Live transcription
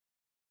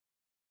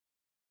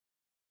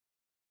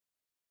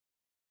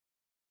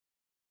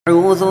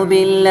أعوذ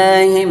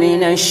بالله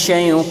من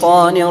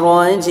الشيطان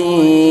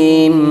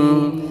الرجيم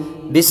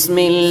بسم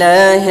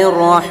الله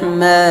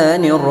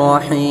الرحمن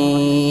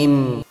الرحيم.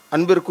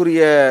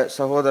 அன்பிற்குரிய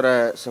சகோதர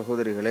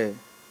சகோதரிகளே,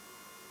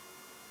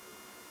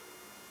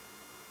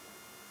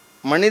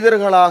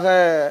 மனிதர்களாக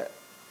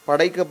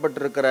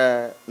படைக்கப்பட்டிருக்கிற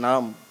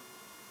நாம்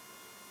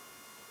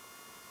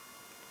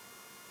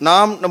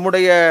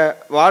நம்முடைய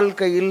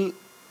வாழ்க்கையில்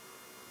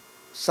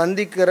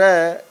சந்திக்கிற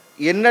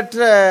எண்ணற்ற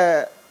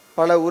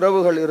பல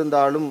உறவுகள்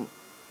இருந்தாலும்,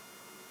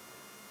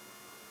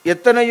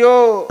 எத்தனையோ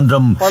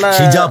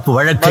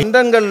பல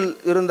பந்தங்கள்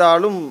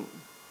இருந்தாலும்,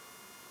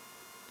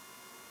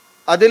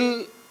 அதில்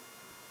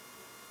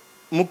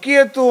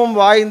முக்கியத்துவம்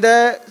வாய்ந்த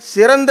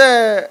சிறந்த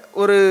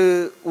ஒரு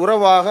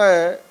உறவாக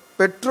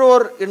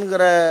பெற்றோர்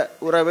என்கிற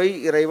உறவை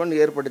இறைவன்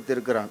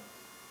ஏற்படுத்தியிருக்கிறான்.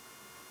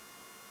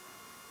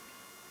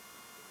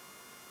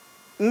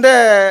 இந்த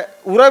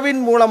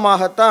உறவின்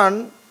மூலமாகத்தான்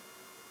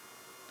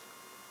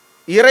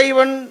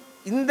இறைவன்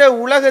இந்த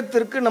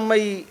உலகத்திற்கு நம்மை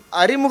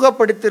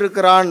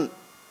அறிமுகப்படுத்தியிருக்கிறான்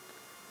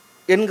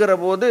என்கிற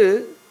போது,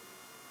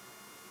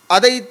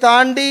 அதை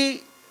தாண்டி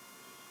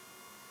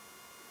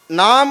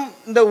நாம்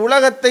இந்த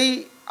உலகத்தை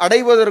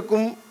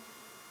அடைவதற்கும்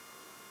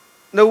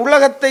இந்த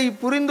உலகத்தை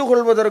புரிந்து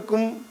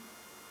கொள்வதற்கும்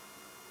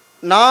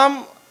நாம்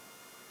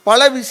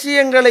பல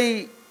விஷயங்களை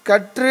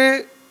கற்று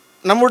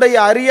நம்முடைய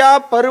அறியா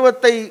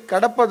பருவத்தை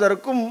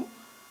கடப்பதற்கும்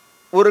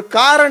ஒரு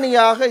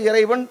காரணியாக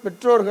இறைவன்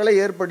பெற்றோர்களை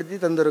ஏற்படுத்தி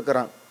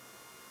தந்திருக்கிறான்.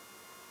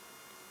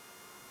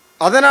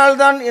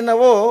 அதனால்தான்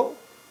என்னவோ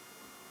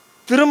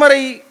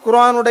திருமறை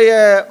குர்ஆனுடைய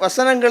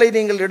வசனங்களை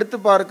நீங்கள் எடுத்து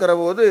பார்க்கிற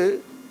போது,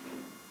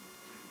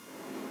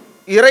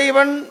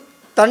 இறைவன்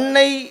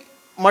தன்னை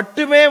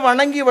மட்டுமே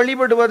வணங்கி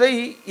வழிபடுவதை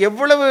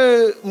எவ்வளவு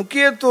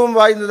முக்கியத்துவம்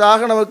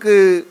வாய்ந்ததாக நமக்கு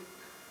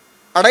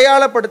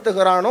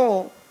அடையாளப்படுத்துகிறானோ,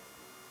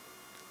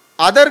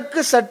 அதற்கு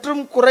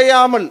சற்றும்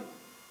குறையாமல்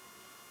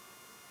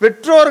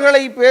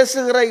பெற்றோர்களை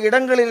பேசுகிற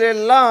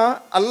இடங்களிலெல்லாம்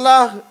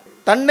அல்லாஹ்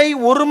தன்னை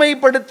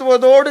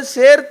ஒருமைப்படுத்துவதோடு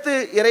சேர்த்து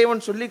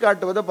இறைவன் சொல்லி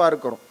காட்டுவதை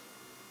பார்க்கிறோம்.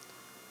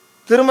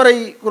 திருமறை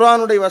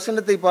குர்ஆனுடைய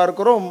வசனத்தை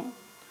பார்க்கிறோம்.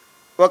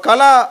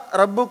 வகலா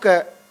ரப்புக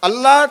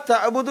அல்லா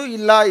தஅபுது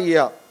இல்லா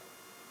இய்யா,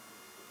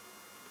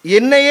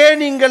 என்னையே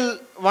நீங்கள்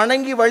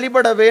வணங்கி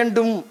வழிபட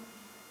வேண்டும்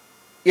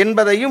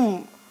என்பதையும்,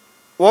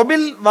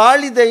 ஒபில்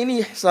வாலிதைனி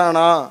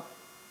இஹ்சானா,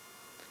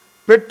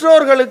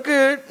 பெற்றோர்களுக்கு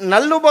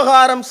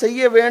நல்லுபகாரம்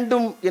செய்ய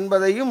வேண்டும்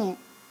என்பதையும்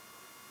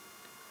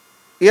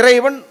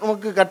இறைவன்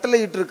நமக்கு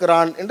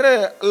கட்டளையிட்டிருக்கிறான் என்று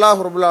அல்லாஹ்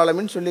ரப்புல்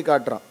ஆலமீன் சொல்லி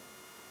காட்டுறான்.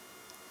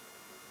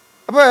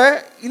 அப்போ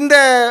இந்த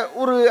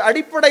ஒரு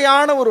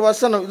அடிப்படையான ஒரு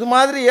வசனம், இது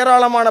மாதிரி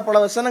ஏராளமான பல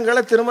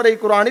வசனங்களை திருமறை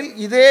குர்ஆனில்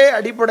இதே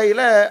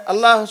அடிப்படையில்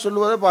அல்லாஹ்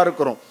சொல்லுவதை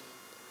பார்க்கிறோம்.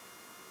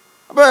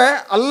 அப்போ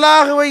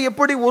அல்லாஹுவை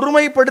எப்படி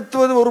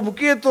ஒருமைப்படுத்துவது ஒரு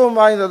முக்கியத்துவம்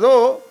வாய்ந்ததோ,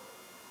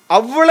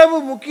 அவ்வளவு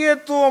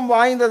முக்கியத்துவம்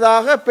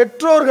வாய்ந்ததாக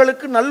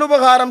பெற்றோர்களுக்கு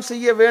நல்லுபகாரம்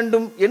செய்ய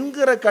வேண்டும்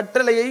என்கிற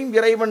கட்டளையையும்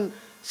இறைவன்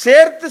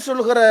சேர்த்து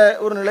சொல்கிற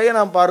ஒரு நிலையை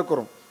நாம்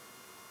பார்க்கிறோம்.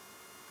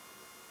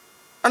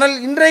 ஆனால்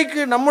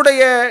இன்றைக்கு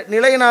நம்முடைய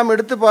நிலையை நாம்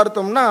எடுத்து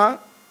பார்த்தோம்னா,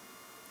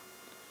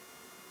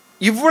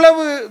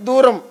 இவ்வளவு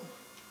தூரம்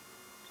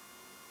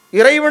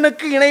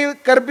இறைவனுக்கு இணை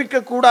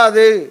கற்பிக்க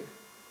கூடாது,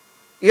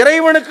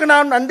 இறைவனுக்கு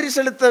நாம் நன்றி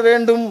செலுத்த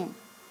வேண்டும்,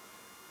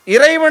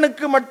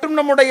 இறைவனுக்கு மட்டும்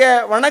நம்முடைய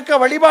வணக்க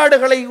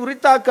வழிபாடுகளை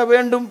உரித்தாக்க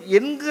வேண்டும்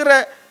என்கிற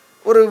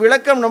ஒரு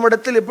விளக்கம்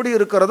நம்மிடத்தில் எப்படி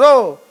இருக்கிறதோ,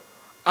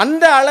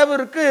 அந்த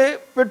அளவிற்கு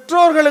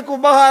பெற்றோர்களுக்கு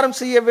உபகாரம்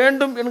செய்ய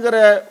வேண்டும் என்கிற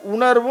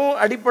உணர்வும்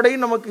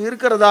அடிப்படையும் நமக்கு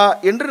இருக்கிறதா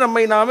என்று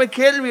நம்மை நாமே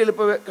கேள்வி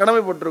எழுப்ப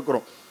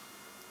கடமைப்பட்டிருக்கிறோம்.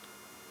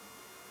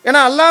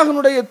 ஏன்னா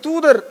அல்லாஹ்வுடைய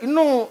தூதர்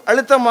இன்னும்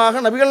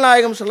அழுத்தமாக நபிகள்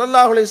நாயகம்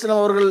ஸல்லல்லாஹு அலைஹி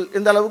வஸல்லம் அவர்கள்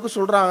எந்த அளவுக்கு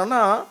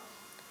சொல்றாங்கன்னா,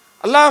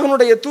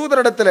 அல்லாஹ்வுடைய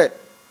தூதரிடத்தில்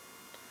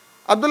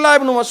அப்துல்லா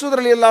இப்னு மஸ்ஊத்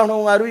ரலியல்லாஹு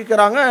அன்ஹு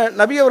அறிவிக்கிறாங்க,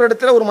 நபி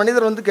அவரிடத்தில் ஒரு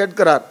மனிதர் வந்து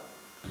கேட்கிறார்,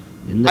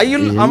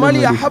 ஐயுல்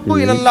அமலி அஹப்பு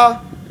இலல்லாஹ்,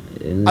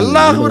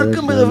 அல்லாஹ்விற்கு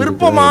மிக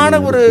விருப்பமான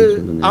ஒரு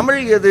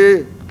அமல் எது?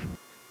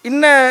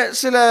 இன்ன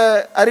சில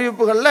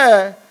அறிவிப்புகளில்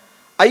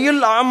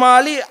ஐயுல்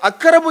அமாலி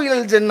அக்ரபு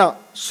இலல் ஜன்னா,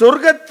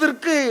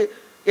 சொர்க்கத்திற்கு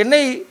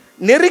என்னை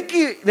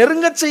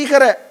நெருங்க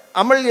செய்கிற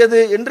அமல்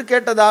எது என்று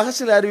கேட்டதாக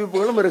சில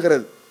அறிவிப்புகளும்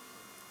இருக்கிறது.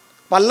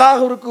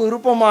 அல்லாஹ்விற்கு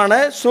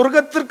விருப்பமான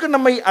சொர்க்கத்திற்கு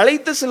நம்மை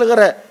அழைத்து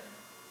செல்கிற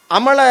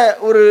அமலை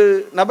ஒரு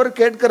நபர்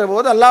கேட்கிற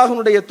போது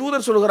அல்லாஹ்வுடைய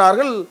தூதர்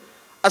சொல்கிறார்கள்,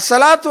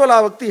 அஸ்ஸலாத்து அலா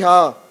வக்திஹா,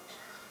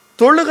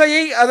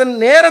 தொழுகையை அதன்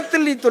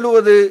நேரத்தில் நீ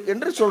தொழுவது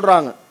என்று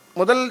சொல்றாங்க.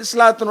 முதல்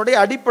இஸ்லாத்தினுடைய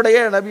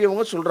அடிப்படையை நபி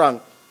அவங்க சொல்றாங்க.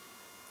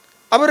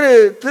 அவர்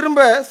திரும்ப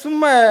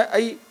சும்ம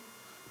ஐ,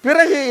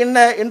 பிறகு என்ன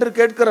என்று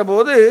கேட்கிற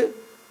போது,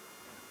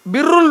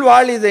 பிர்ருல்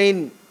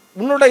வாலிதைன்,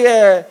 உன்னுடைய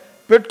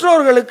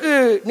பெற்றோர்களுக்கு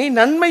நீ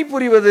நன்மை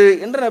புரிவது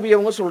என்று நபி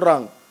அவங்க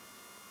சொல்றாங்க.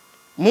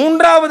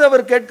 மூன்றாவது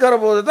அவர் கேட்கிற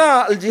போது தான்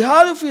அல்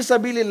ஜிஹாது ஃபீ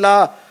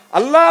சபீலில்லாஹ்,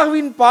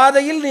 அல்லாஹ்வின்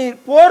பாதையில் நீ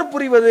போர்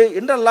புரிவது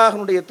என்று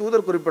அல்லாஹ்வுடைய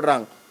தூதர்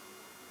குறிப்பிடுறாங்க.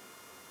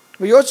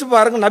 யோசிச்சு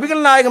பாருங்க,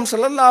 நபிகள் நாயகம்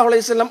ஸல்லல்லாஹு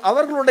அலைஹி வஸல்லம்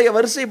அவர்களுடைய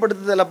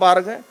வரிசைப்படுத்துதலை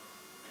பாருங்க.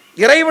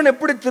 இறைவன்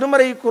எப்படி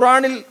திருமறை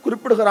குர்ஆனில்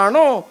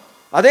குறிப்பிடுகிறானோ,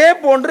 அதே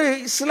போன்று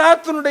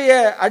இஸ்லாத்தினுடைய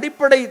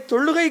அடிப்படை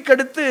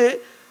தொழுகைக்கடுத்து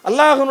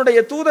அல்லாஹ்வுடைய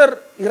தூதர்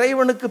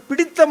இறைவனுக்கு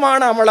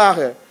பிடித்தமான அமலாக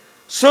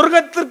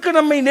சொர்க்கத்திற்கு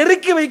நம்மை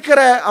நெருக்கி வைக்கிற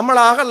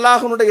அமலாக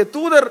அல்லாஹ்வுடைய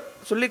தூதர்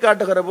சொல்லி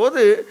காட்டுகிற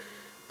போது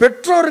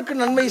பெற்றோருக்கு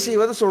நன்மை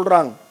செய்வதை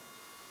சொல்றாங்க.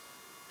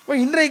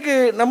 இன்றைக்கு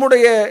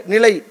நம்முடைய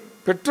நிலை,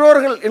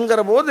 பெற்றோர்கள்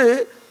என்கிற போது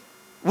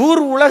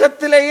ஊர்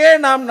உலகத்திலேயே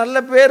நாம் நல்ல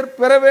பேர்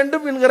பெற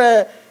வேண்டும் என்கிற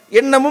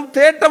எண்ணமும்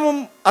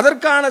தேட்டமும்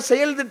அதற்கான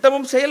செயல்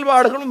திட்டமும்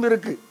செயல்பாடுகளும்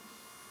இருக்கு.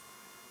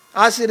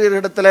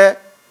 ஆசிரியர்களிடத்தில்,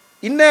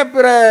 இன்ன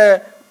பிற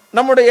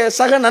நம்முடைய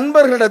சக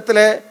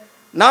நண்பர்களிடத்தில்,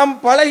 நாம்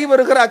பழகி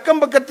வருகிற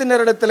அக்கம்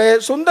பக்கத்தினரிடத்தில்,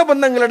 சொந்த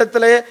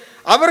பந்தங்களிடத்தில்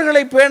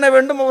அவர்களை பேண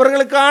வேண்டும்,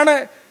 அவர்களுக்கான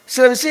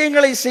சில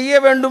விஷயங்களை செய்ய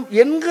வேண்டும்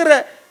என்கிற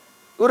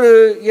ஒரு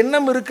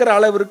எண்ணம் இருக்கிற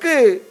அளவிற்கு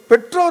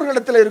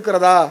பெற்றோர்களிடத்தில்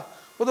இருக்கிறதா?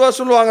 பொதுவாக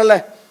சொல்லுவாங்கல்ல,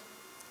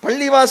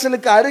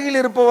 பள்ளிவாசலுக்கு அருகில்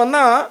இருப்பவன்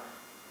தான்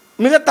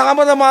மிக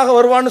தாமதமாக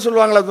வருவான்னு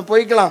சொல்லுவாங்களே, அது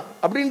போய்க்கலாம்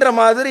அப்படின்ற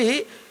மாதிரி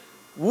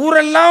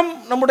ஊரெல்லாம்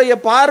நம்முடைய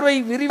பார்வை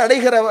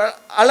அடைகிற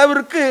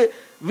அளவிற்கு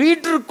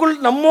வீட்டிற்குள்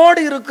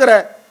நம்மோடு இருக்கிற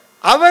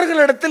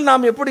அவர்களிடத்தில்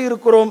நாம் எப்படி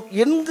இருக்கிறோம்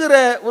என்கிற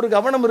ஒரு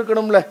கவனம்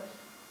இருக்கணும்ல.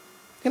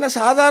 ஏன்னா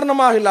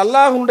சாதாரணமாக இல்லை,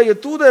 அல்லாஹ்வுடைய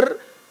தூதர்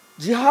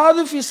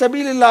ஜிஹாது ஃபி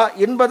சபீலில்லா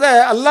என்பதை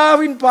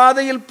அல்லாஹ்வின்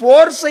பாதையில்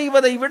போர்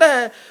செய்வதை விட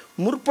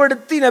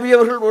முற்படுத்தி நபி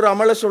அவர்கள் ஒரு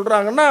அமலை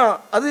சொல்றாங்கன்னா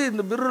அது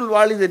இந்த பிர்ருல்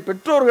வாலிதைன்,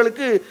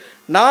 பெற்றோர்களுக்கு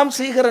நாம்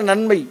செய்கிற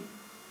நன்மை.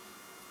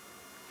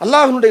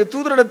 அல்லாஹ்வுடைய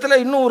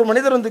தூதரிடத்தில் இன்னும் ஒரு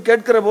மனிதர் வந்து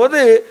கேட்கிற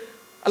போது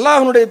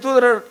அல்லாஹ்வுடைய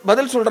தூதர்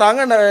பதில் சொல்றாங்க.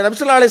 நபி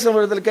ஸல்லல்லாஹு அலைஹி வஸல்லம்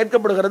இடத்தில்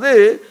கேட்கப்படுகிறது,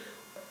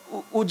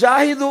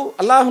 உஜாஹிது,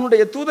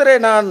 அல்லாஹ்வுடைய தூதரே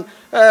நான்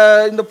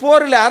இந்த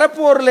போரில்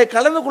அறப்போரில்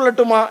கலந்து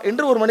கொள்ளட்டுமா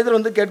என்று ஒரு மனிதர்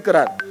வந்து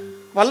கேட்கிறார்.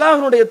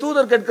 அல்லாஹ்வுடைய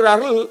தூதர்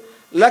கேட்கிறார்கள்,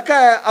 லக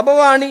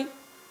அபவானி,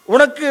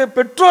 உனக்கு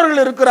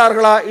பெற்றோர்கள்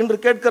இருக்கிறார்களா என்று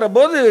கேட்கிற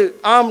போது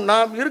ஆம்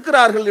நாம்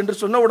இருக்கிறார்கள் என்று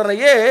சொன்ன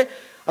உடனேயே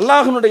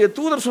அல்லாஹ்வுடைய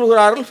தூதர்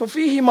சொல்கிறார்கள்,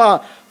 ஃபஃபீஹிமா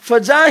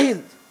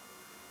ஃபஜாஹித்,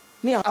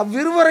 நீ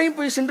அவ்விருவரையும்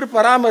போய் சென்று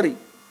பராமரி,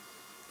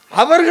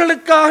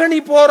 அவர்களுக்காக நீ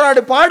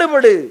போராடு,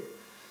 பாடுபடு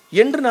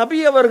என்று நபி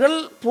அவர்கள்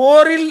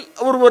போரில்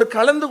ஒருவர்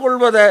கலந்து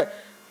கொள்வதை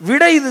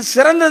விட இது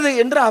சிறந்தது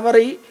என்று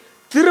அவரை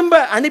திரும்ப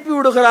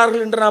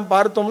அனுப்பிவிடுகிறார்கள் என்று நாம்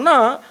பார்த்தோம்னா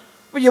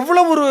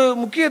எவ்வளவு ஒரு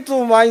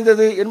முக்கியத்துவம்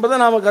வாய்ந்தது என்பதை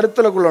நாம்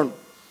கருத்தில் கொள்ளணும்.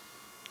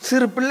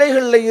 சிறு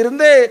பிள்ளைகளில்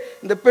இருந்தே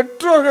இந்த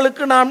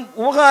பெற்றோர்களுக்கு நாம்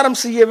உபகாரம்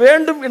செய்ய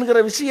வேண்டும் என்கிற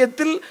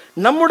விஷயத்தில்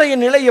நம்முடைய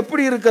நிலை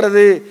எப்படி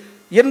இருக்கிறது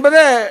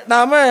என்பதை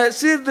நாம்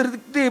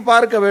சீர்திருத்தி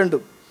பார்க்க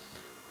வேண்டும்.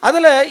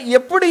 அதில்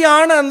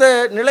எப்படியான அந்த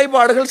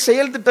நிலைப்பாடுகள்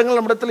செயல் திட்டங்கள்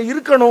நம்மிடத்தில்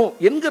இருக்கணும்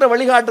என்கிற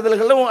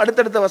வழிகாட்டுதல்களும்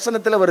அடுத்தடுத்த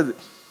வசனத்தில் வருது.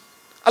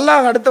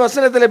 அல்லாஹ் அடுத்த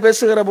வசனத்தில்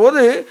பேசுகிற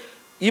போது,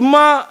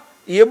 இம்மா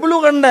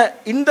எபுலுகன்ன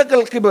இந்த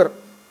கல்கிபர்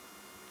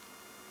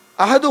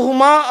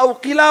அஹதுஹுமா அவ்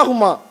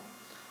கிலாஹுமா,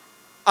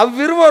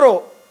 அவ்விருவரோ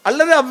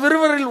அல்லது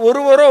அவ்விருவரில்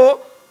ஒருவரோ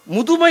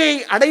முதுமையை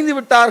அடைந்து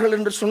விட்டார்கள்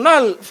என்று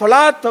சொன்னால்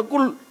ஃபலா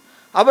தகுல்,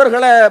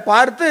 அவர்களை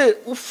பார்த்து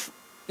உஃப்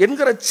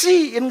என்கிற சி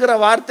என்கிற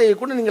வார்த்தையை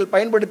கூட நீங்கள்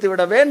பயன்படுத்தி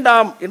விட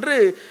வேண்டாம் என்று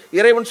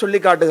இறைவன் சொல்லி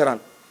காட்டுகிறான்.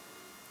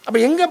 அப்போ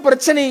எங்கே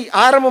பிரச்சனை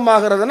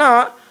ஆரம்பமாகிறதுனா,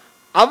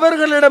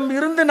 அவர்களிடம்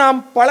இருந்து நாம்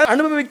பல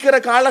அனுபவிக்கிற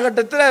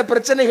காலகட்டத்தில்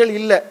பிரச்சனைகள்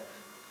இல்லை.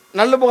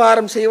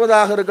 நல்லுபகாரம்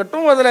செய்வதாக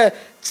இருக்கட்டும், அதில்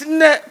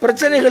சின்ன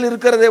பிரச்சனைகள்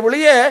இருக்கிறதே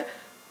ஒழிய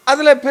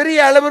அதில் பெரிய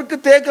அளவிற்கு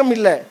தேக்கம்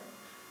இல்லை.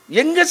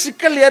 எங்கே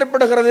சிக்கல்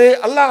ஏற்படுகிறது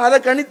அல்லாஹ் அதை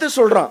கணித்து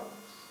சொல்கிறான்.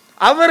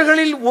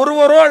 அவர்களில்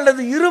ஒருவரோ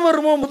அல்லது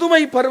இருவருமோ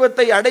முதுமை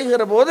பருவத்தை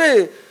அடைகிற போது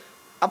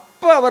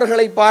அப்போ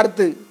அவர்களை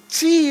பார்த்து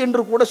சீ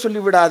என்று கூட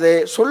சொல்லிவிடாதே,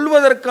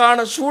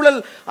 சொல்வதற்கான சூழல்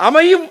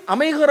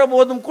அமைகிற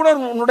போதும் கூட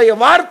உன்னுடைய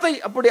வார்த்தை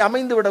அப்படி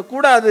அமைந்து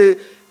விடக்கூடாது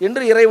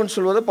என்று இறைவன்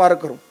சொல்வதை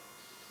பார்க்கிறோம்.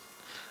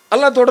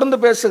 அல்லாஹ் தொடர்ந்து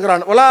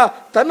பேசுகிறான், ஒலா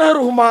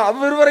தன்ஹருஹுமா,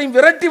 அவ்விருவரையும்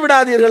விரட்டி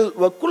விடாதீர்கள்,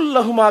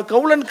 வக்குல்லஹுமா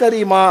கவுலன்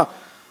கரீமா,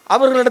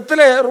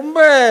 அவர்களிடத்தில் ரொம்ப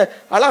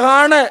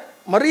அழகான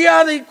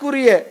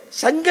மரியாதைக்குரிய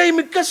சங்கை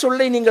மிக்க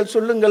சொல்லை நீங்கள்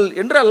சொல்லுங்கள்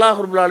என்று அல்லாஹ்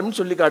ரப்பல்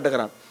ஆலமீன் சொல்லி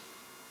காட்டுகிறான்.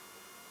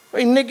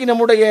 இன்னைக்கு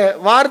நம்முடைய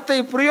வார்த்தை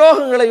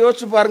பிரயோகங்களை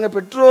யோசிச்சு பாருங்க.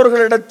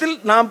 பெற்றோர்களிடத்தில்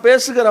நாம்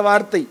பேசுகிற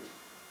வார்த்தை,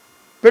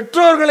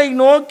 பெற்றோர்களை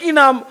நோக்கி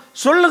நாம்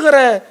சொல்லுகிற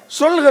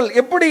சொல்கள்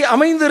எப்படி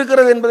அமைந்து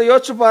இருக்கிறது என்பதை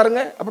யோசிச்சு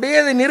பாருங்க. அப்படியே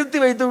அதை நிறுத்தி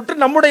வைத்து விட்டு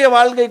நம்முடைய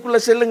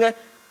வாழ்க்கைக்குள்ள செல்லுங்க.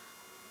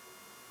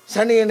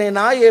 சனியனே,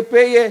 நாயே,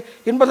 பேயே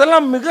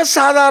என்பதெல்லாம் மிக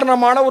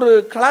சாதாரணமான ஒரு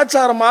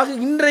கலாச்சாரமாக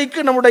இன்றைக்கு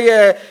நம்முடைய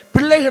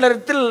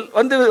பிள்ளைகளிடத்தில்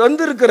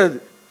வந்திருக்கிறது.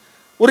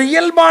 ஒரு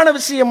இயல்பான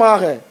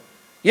விஷயமாக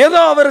ஏதோ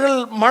அவர்கள்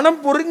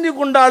மனம் பொருந்தி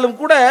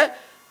கொண்டாலும் கூட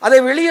அதை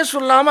வெளியே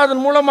சொல்லாமல்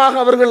அதன் மூலமாக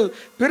அவர்கள்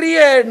பெரிய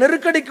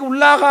நெருக்கடிக்கு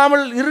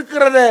உள்ளாகாமல்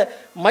இருக்கிறத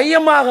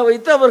மையமாக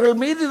வைத்து அவர்கள்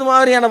மீது இது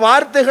மாதிரியான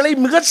வார்த்தைகளை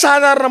மிக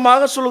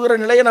சாதாரணமாக சொல்கிற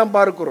நிலையை நாம்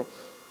பார்க்கிறோம்.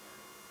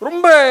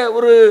 ரொம்ப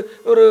ஒரு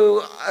ஒரு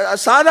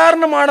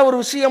சாதாரணமான ஒரு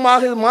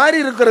விஷயமாக இது மாறி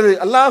இருக்கிறது.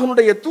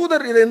 அல்லாஹ்வுடைய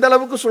தூதர் இதை எந்த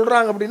அளவுக்கு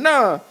சொல்றாங்க அப்படின்னா,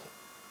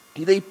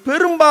 இதை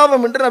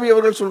பெரும்பாவம் என்று நபி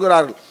அவர்கள்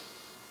சொல்கிறார்கள்.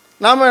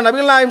 நாம்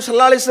நபிகள் நாயகம்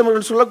ஸல்லல்லாஹு அலைஹி வஸல்லம்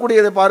அவர்கள்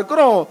சொல்லக்கூடியதை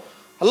பார்க்கிறோம்.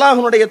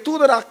 அல்லாஹ்வுடைய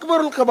தூதர்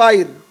அக்பருல்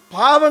கபாயிர்,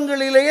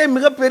 பாவங்களிலேயே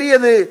மிக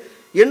பெரியது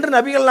என்று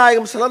நபிகள்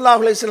நாயகம்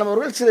ஸல்லல்லாஹு அலைஹி வஸல்லம்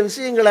அவர்கள் சில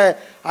விஷயங்களை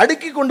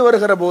அடுக்கி கொண்டு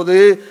வருகிற போது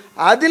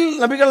அதில்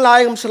நபிகள்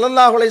நாயகம்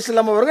ஸல்லல்லாஹு அலைஹி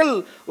வஸல்லம் அவர்கள்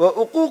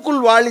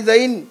உக்கூக்குல்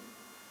வாலிதைன்,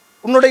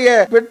 உன்னுடைய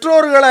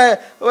பெற்றோர்களை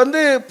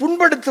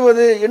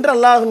புண்படுத்துவது என்று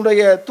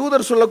அல்லாஹ்வுடைய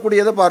தூதர்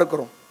சொல்லக்கூடியதை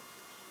பார்க்கிறோம்.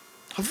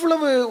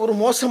 அவ்வளவு ஒரு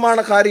மோசமான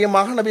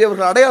காரியமாக நபி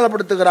அவர்கள்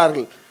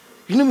அடையாளப்படுத்துகிறார்கள்.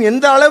 இன்னும்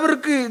எந்த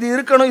அளவிற்கு இது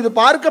இருக்கணும், இது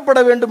பார்க்கப்பட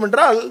வேண்டும்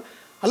என்றால்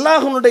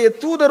அல்லாஹ்வுடைய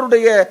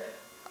தூதருடைய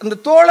அந்த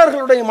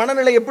தோழர்களுடைய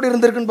மனநிலை எப்படி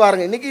இருந்திருக்குன்னு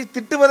பாருங்க. இன்னைக்கு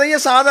திட்டுவதையே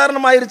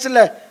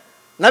சாதாரணமாயிருச்சுல்ல.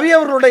 நபி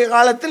அவர்களுடைய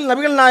காலத்தில்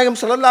நபிகள் நாயகம்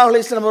ஸல்லல்லாஹு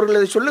அலைஹி வஸல்லம் அவர்கள்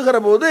இதை சொல்லுகிற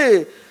போது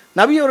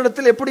நபி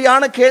அவரிடத்தில்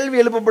எப்படியான கேள்வி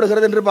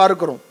எழுப்பப்படுகிறது என்று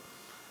பார்க்கிறோம்.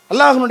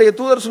 அல்லாஹ்வுடைய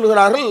தூதர்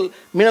சொல்கிறார்கள்,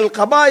 மினல்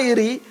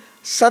கபாயிரி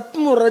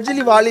சத்மு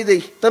ரஜிலி வாலிதை,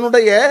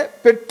 தன்னுடைய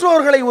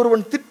பெற்றோர்களை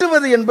ஒருவன்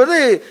திட்டுவது என்பது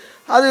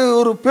அது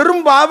ஒரு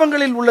பெரும்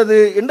பாவங்களில் உள்ளது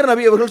என்று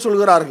நபி அவர்கள்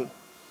சொல்கிறார்கள்.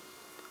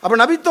 அப்போ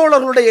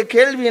நபித்தோழர்களுடைய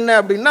கேள்வி என்ன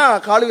அப்படின்னா,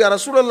 காலு யா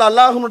ரசூலல்லாஹ்,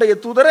 அல்லாஹ்வுடைய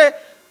தூதரே,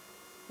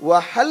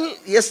 வஹல்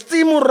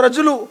யஸ்திமு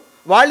ரஜுலு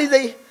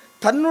வாலிதை,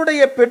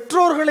 தன்னுடைய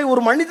பெற்றோர்களை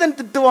ஒரு மனிதன்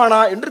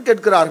திட்டுவானா என்று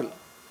கேட்கிறார்கள்.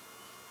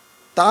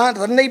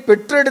 தன்னை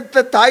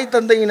பெற்றெடுத்த தாய்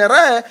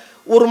தந்தையினரை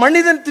ஒரு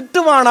மனிதன்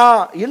திட்டுவானா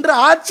என்று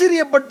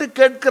ஆச்சரியப்பட்டு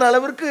கேட்கிற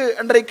அளவிற்கு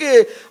அன்றைக்கு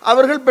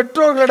அவர்கள்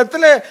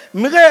பெற்றோர்களிடத்தில்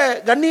மிக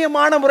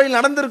கண்ணியமான முறையில்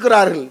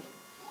நடந்திருக்கிறார்கள்.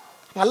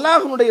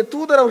 அல்லாஹ்வுடைய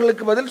தூதர்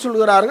அவர்களுக்கு பதில்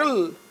சொல்கிறார்கள்,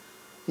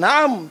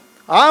 நாம்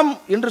ஆம்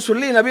என்று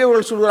சொல்லி நபி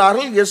அவர்கள்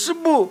சொல்கிறார்கள்,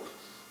 யஸ்பு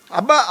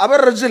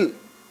அபர் ரஜில்,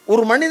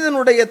 ஒரு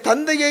மனிதனுடைய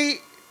தந்தையை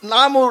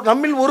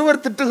நம்மில்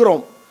ஒருவர்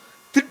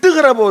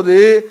திட்டுகிற போது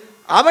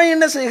அவன்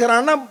என்ன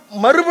செய்கிறான்னா,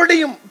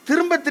 மறுபடியும்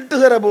திரும்ப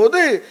திட்டுகிற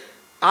போது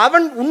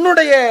அவன்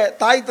உன்னுடைய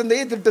தாய்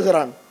தந்தையை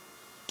திட்டுகிறான்.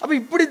 அப்போ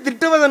இப்படி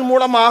திட்டுவதன்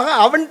மூலமாக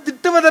அவன்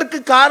திட்டுவதற்கு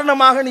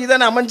காரணமாக நீ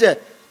தான் அமைஞ்ச.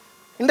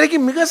 இன்றைக்கு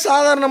மிக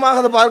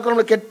சாதாரணமாக அதை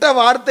பார்க்கிறோம். கெட்ட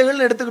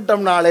வார்த்தைகள்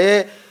எடுத்துக்கிட்டோம்னாலே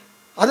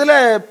அதில்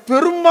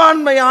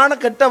பெரும்பான்மையான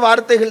கெட்ட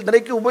வார்த்தைகள்,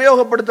 இன்றைக்கு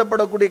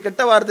உபயோகப்படுத்தப்படக்கூடிய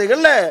கெட்ட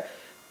வார்த்தைகளில்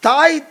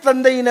தாய்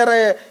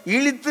தந்தையினரை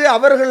இழித்து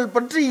அவர்கள்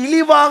பற்றி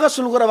இழிவாக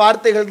சொல்கிற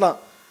வார்த்தைகள் தான்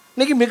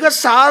இன்னைக்கு மிக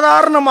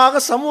சாதாரணமாக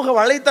சமூக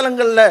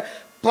வலைத்தளங்களில்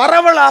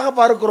பரவலாக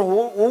பார்க்கிறோம்.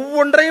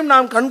 ஒவ்வொன்றையும்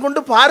நாம்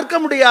கண்கொண்டு பார்க்க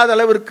முடியாத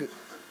அளவிற்கு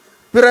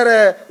பிறரை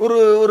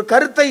ஒரு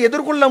கருத்தை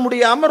எதிர்கொள்ள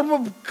முடியாமல் ரொம்ப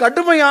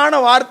கடுமையான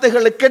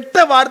வார்த்தைகளில்,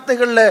 கெட்ட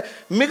வார்த்தைகளில்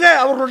மிக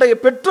அவர்களுடைய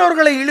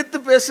பெற்றோர்களை இழுத்து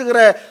பேசுகிற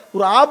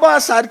ஒரு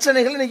ஆபாச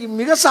அர்ச்சனைகள் இன்னைக்கு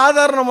மிக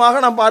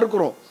சாதாரணமாக நாம்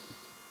பார்க்கிறோம்.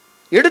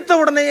 எடுத்த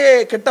உடனேயே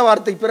கெட்ட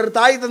வார்த்தை, பிறர்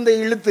தாய் தந்தை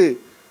இழுத்து.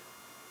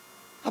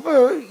 அப்போ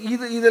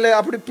இதில்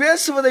அப்படி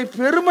பேசுவதை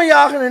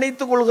பெருமையாக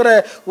நினைத்து கொள்கிற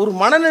ஒரு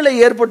மனநிலை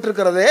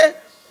ஏற்பட்டிருக்கிறதே,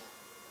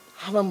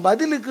 அவன்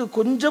பதிலுக்கு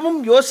கொஞ்சமும்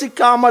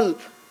யோசிக்காமல்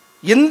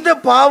எந்த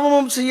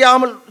பாவமும்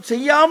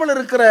செய்யாமல்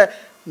இருக்கிற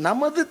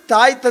நமது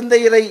தாய்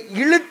தந்தையரை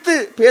இழுத்து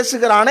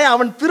பேசுகிறானே,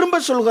 அவன் திரும்ப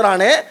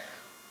சொல்கிறானே,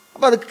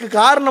 அப்போ அதுக்கு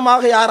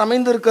காரணமாக யார்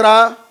அமைந்திருக்கிறா,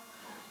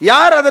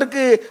 யார்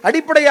அதற்கு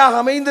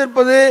அடிப்படையாக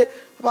அமைந்திருப்பது?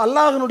 அப்போ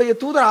அல்லாஹ்வுடைய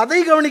தூதர்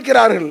அதை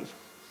கவனிக்கிறார்கள்.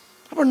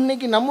 அப்போ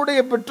இன்னைக்கு நம்முடைய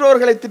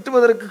பெற்றோர்களை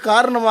திட்டுவதற்கு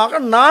காரணமாக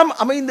நாம்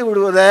அமைந்து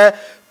விடுவதை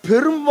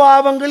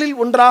பெரும்பாவங்களில்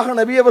ஒன்றாக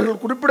நபி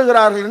அவர்கள்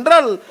குறிப்பிடுகிறார்கள்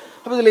என்றால்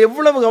அப்போ இதில்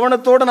எவ்வளவு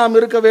கவனத்தோடு நாம்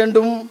இருக்க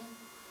வேண்டும்?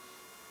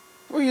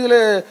 இதில்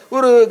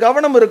ஒரு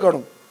கவனம்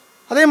இருக்கணும்.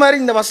 அதே மாதிரி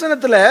இந்த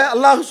வசனத்தில்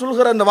அல்லாஹ்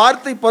சொல்கிற அந்த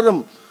வார்த்தை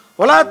பதம்,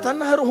 வலா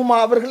தன்ஹருஹுமா,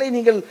 அவர்களை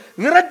நீங்கள்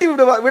விரட்டி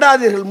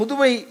விடாதீர்கள்.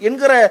 முதுமை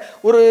என்கிற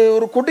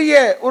ஒரு கொடிய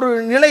ஒரு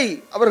நிலை,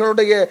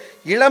 அவர்களுடைய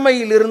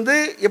இளமையிலிருந்து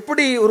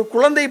எப்படி ஒரு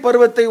குழந்தை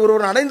பருவத்தை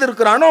ஒருவன்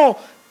அடைந்திருக்கிறானோ,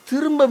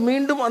 திரும்ப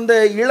மீண்டும் அந்த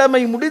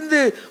இளமை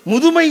முடிந்து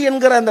முதுமை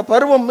என்கிற அந்த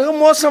பருவம் மிக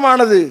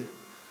மோசமானது.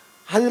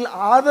 அதில்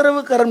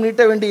ஆதரவு கரம்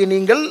நீட்ட வேண்டிய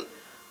நீங்கள்,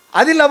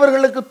 அதில்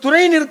அவர்களுக்கு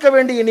துணை நிற்க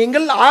வேண்டிய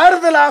நீங்கள்,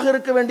 ஆறுதலாக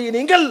இருக்க வேண்டிய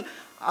நீங்கள்,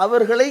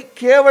 அவர்களை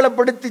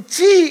கேவலப்படுத்தி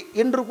சீ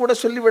என்று கூட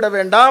சொல்லிவிட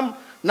வேண்டாம்,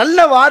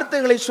 நல்ல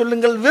வார்த்தைகளை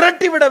சொல்லுங்கள்,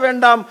 விரட்டி விட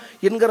வேண்டாம்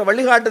என்கிற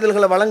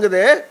வழிகாட்டுதல்களை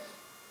வழங்குது.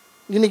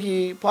 இன்னைக்கு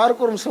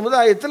பார்க்கிறோம்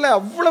சமுதாயத்தில்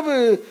அவ்வளவு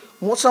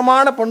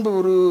மோசமான பண்பு.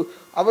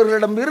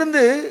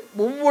 அவர்களிடமிருந்து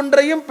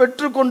ஒவ்வொன்றையும்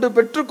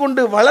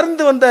பெற்றுக்கொண்டு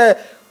வளர்ந்து வந்த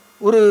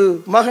ஒரு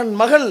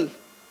மகள்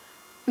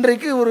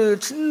இன்றைக்கு ஒரு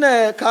சின்ன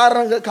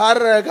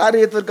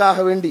காரியத்திற்காக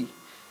வேண்டி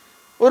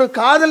ஒரு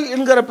காதல்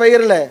என்கிற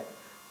பெயரில்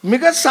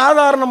மிக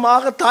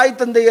சாதாரணமாக தாய்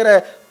தந்தையரை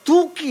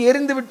தூக்கி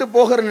எறிந்துவிட்டு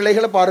போகிற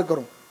நிலைகளை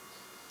பார்க்கிறோம்.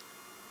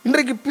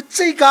 இன்றைக்கு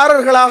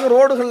பிச்சைக்காரர்களாக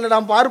ரோடுகளில்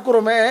நாம்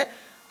பார்க்கிறோமே,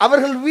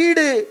 அவர்கள்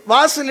வீடு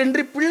வாசல்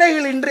இன்றி,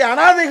 பிள்ளைகள் இன்றி,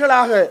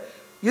 அனாதைகளாக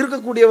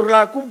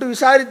இருக்கக்கூடியவர்களாக கூப்பிட்டு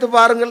விசாரித்து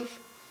பாருங்கள்.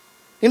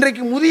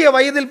 இன்றைக்கு முதிய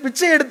வயதில்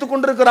பிச்சை எடுத்து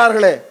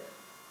கொண்டிருக்கிறார்களே,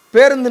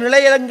 பேருந்து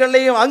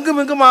நிலையங்களையும்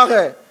அங்குமிங்குமாக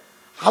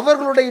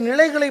அவர்களுடைய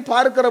நிலைகளை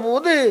பார்க்கிற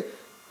போது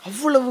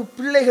அவ்வளவு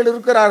பிள்ளைகள்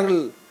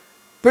இருக்கிறார்கள்.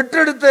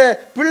 பெற்றெடுத்த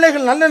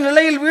பிள்ளைகள் நல்ல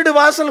நிலையில் வீடு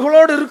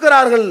வாசல்களோடு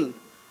இருக்கிறார்கள்.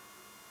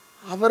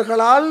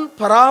 அவர்களால்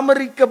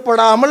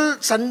பராமரிக்கப்படாமல்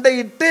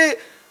சண்டையிட்டு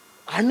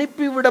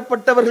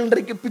அனுப்பிவிடப்பட்டவர்கள்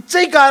இன்றைக்கு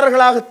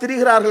பிச்சைக்காரர்களாக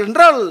திரிகிறார்கள்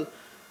என்றால்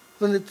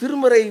இந்த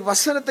திருமறை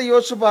வசனத்தை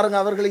யோசிச்சு பாருங்க.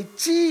 அவர்களை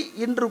சீ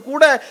என்று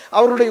கூட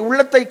அவருடைய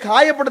உள்ளத்தை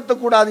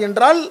காயப்படுத்தக்கூடாது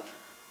என்றால்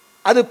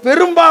அது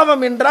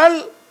பெரும்பாவம் என்றால்,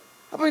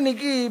 அப்போ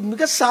இன்னைக்கு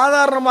மிக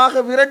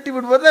சாதாரணமாக விரட்டி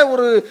விடுவதை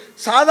ஒரு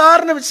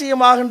சாதாரண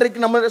விஷயமாக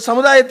இன்றைக்கு நம்ம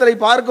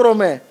சமுதாயத்தில்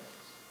பார்க்கிறோமே.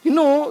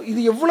 இன்னும்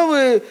இது எவ்வளவு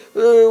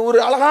ஒரு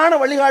அழகான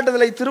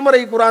வழிகாட்டுதலை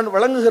திருமறை குர்ஆன்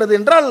வழங்குகிறது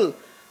என்றால்,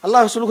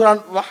 அல்லாஹ்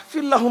சொல்கிறான்,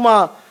 வஹ்ஃபில் லஹுமா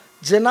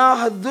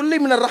ஜனாஹ துல்லி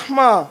மினர்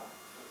ரஹ்மா,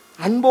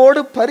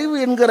 அன்போடு பரிவு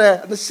என்கிற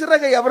அந்த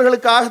சிறகை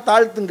அவர்களுக்காக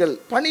தாழ்த்துங்கள்,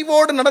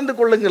 பணிவோடு நடந்து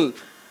கொள்ளுங்கள்.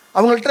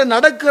 அவங்கள்ட்ட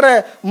நடக்கிற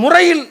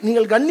முறையில்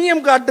நீங்கள்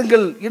கண்ணியம்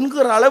காட்டுங்கள்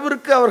என்கிற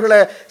அளவிற்கு அவர்களை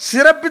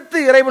சிறப்பித்து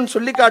இறைவன்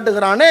சொல்லி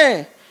காட்டுகிறானே.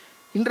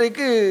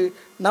 இன்றைக்கு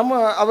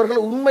நம்ம அவர்களை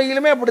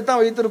உண்மையிலுமே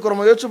அப்படித்தான்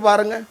வைத்திருக்கிறோம். யோசிச்சு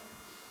பாருங்க.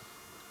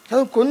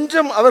 அதுவும்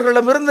கொஞ்சம்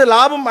அவர்களிடமிருந்து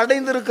லாபம்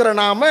அடைந்திருக்கிற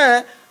நாம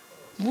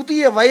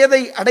முதிய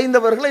வயதை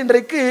அடைந்தவர்களை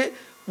இன்றைக்கு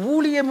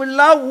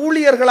ஊழியமில்லா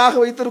ஊழியர்களாக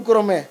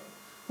வைத்திருக்கிறோமே.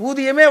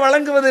 ஊதியமே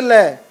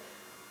வழங்குவதில்லை.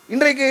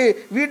 இன்றைக்கு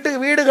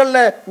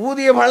வீடுகளில்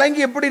ஊதியம்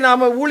வழங்கி எப்படி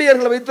நாம்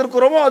ஊழியர்களை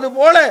வைத்திருக்கிறோமோ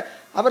அதுபோல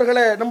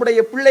அவர்களை, நம்முடைய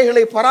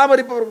பிள்ளைகளை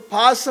பராமரிப்பவர்கள்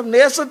பாசம்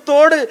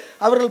நேசத்தோடு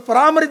அவர்கள்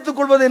பராமரித்துக்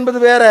கொள்வது என்பது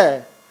வேற.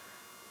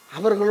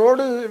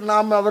 அவர்களோடு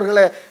நாம்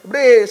அவர்களை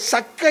அப்படியே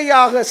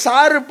சக்கையாக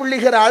சாறு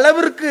பிள்ளைகிற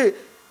அளவிற்கு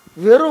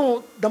வெறும்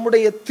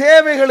நம்முடைய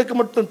தேவைகளுக்கு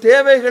மட்டும்,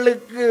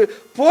 தேவைகளுக்கு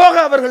போக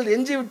அவர்கள்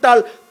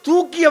எஞ்சிவிட்டால்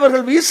தூக்கி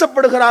அவர்கள்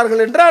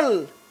வீசப்படுகிறார்கள் என்றால்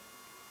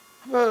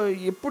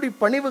எப்படி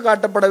பணிவு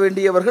காட்டப்பட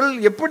வேண்டியவர்கள்,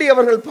 எப்படி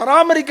அவர்கள்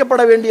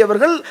பராமரிக்கப்பட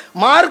வேண்டியவர்கள்,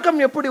 மார்க்கம்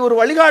எப்படி ஒரு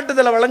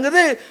வழிகாட்டுதலை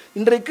வழங்குது,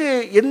 இன்றைக்கு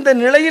எந்த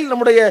நிலையில்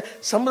நம்முடைய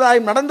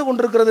சமுதாயம் நடந்து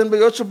கொண்டிருக்கிறது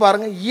என்பதை யோசிச்சு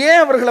பாருங்க.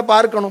 ஏன் அவர்களை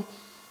பார்க்கணும்?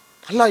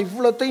 அல்லாஹ்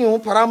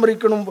இவ்வளத்தையும்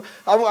பராமரிக்கணும்,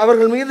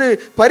 அவர்கள் மீது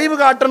பரிவு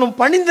காட்டணும்,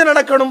 பணிந்து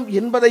நடக்கணும்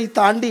என்பதை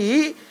தாண்டி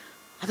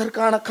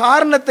அதற்கான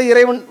காரணத்தை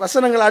இறைவன்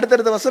வசனங்கள்,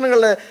 அடுத்தடுத்த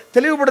வசனங்களை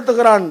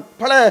தெளிவுபடுத்துகிறான்.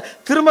 பல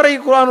திருமறை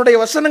குர்ஆனுடைய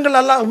வசனங்கள்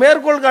அல்லாஹ்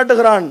மேற்கோள்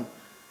காட்டுகிறான்.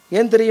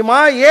 ஏன் தெரியுமா?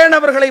 ஏன்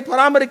அவர்களை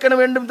பராமரிக்க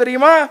வேண்டும்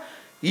தெரியுமா?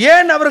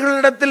 ஏன்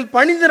அவர்களிடத்தில்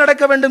பணிந்து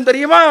நடக்க வேண்டும்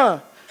தெரியுமா?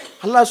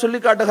 அல்லாஹ் சொல்லி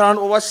காட்டுகிறான்,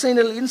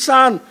 வஸ்ஸைனல்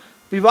இன்சான்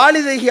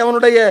பிவாலிதைஹி,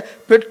 அவனுடைய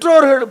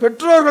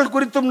பெற்றோர்கள்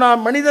குறித்தும்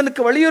நாம்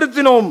மனிதனுக்கு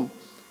வலியுறுத்தினோம்.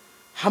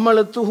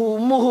 ஹமலத்துஹு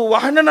உம்முஹு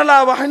வஹனன் அலா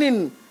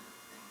வஹனின்,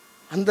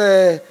 அந்த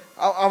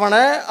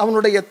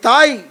அவனுடைய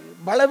தாய்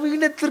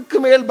பலவீனத்திற்கு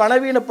மேல்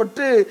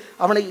பலவீனப்பட்டு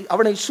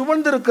அவனை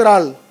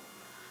சுமந்திருக்கிறாள்.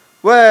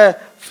 வ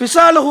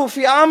ஃபிசாலுஹு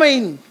ஃபி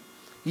ஆமைன்,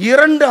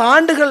 2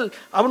 ஆண்டுகள்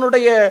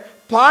அவனுடைய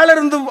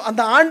பாலருந்தும்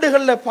அந்த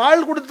ஆண்டுகளில்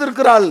பால்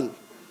கொடுத்திருக்கிறாள்.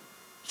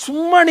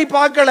 சும்மா நீ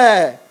பார்க்கல,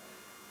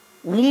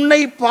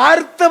 உன்னை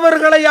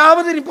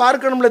பார்த்தவர்களையாவது நீ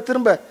பார்க்கணும்ல.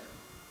 திரும்ப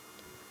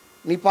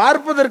நீ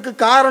பார்ப்பதற்கு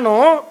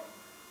காரணம்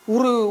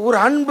ஒரு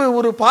அன்பு,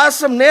 ஒரு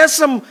பாசம்,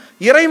 நேசம்,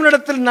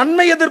 இறைவனிடத்தில்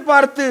நன்மை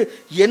எதிர்பார்த்து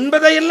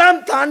என்பதையெல்லாம்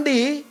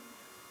தாண்டி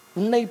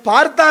உன்னை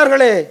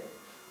பார்த்தார்களே,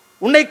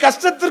 உன்னை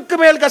கஷ்டத்திற்கு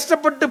மேல்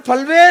கஷ்டப்பட்டு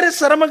பல்வேறு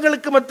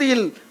சிரமங்களுக்கு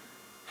மத்தியில்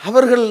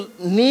அவர்கள்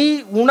நீ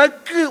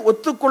உனக்கு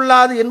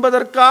ஒத்துக்கொள்ளாது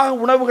என்பதற்காக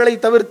உணவுகளை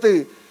தவிர்த்து,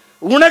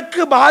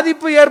 உனக்கு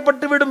பாதிப்பு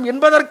ஏற்பட்டுவிடும்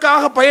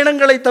என்பதற்காக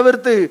பயணங்களை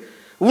தவிர்த்து,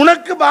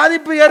 உனக்கு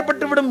பாதிப்பு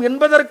ஏற்பட்டுவிடும்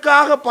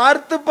என்பதற்காக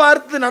பார்த்து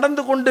பார்த்து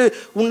நடந்து கொண்டு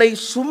உன்னை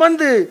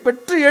சுமந்து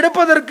பெற்று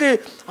எடுப்பதற்கு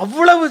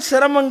அவ்வளவு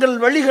சிரமங்கள்,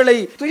 வழிகளை,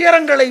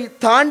 துயரங்களை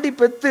தாண்டி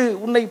பெற்று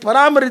உன்னை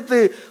பராமரித்து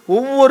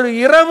ஒவ்வொரு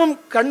இரவும்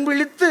கண்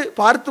விழித்து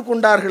பார்த்து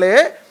கொண்டார்களே,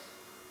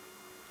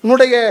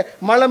 உன்னுடைய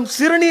மலம்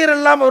சிறுநீர்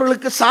எல்லாம்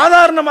அவர்களுக்கு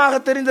சாதாரணமாக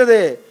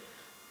தெரிந்தது.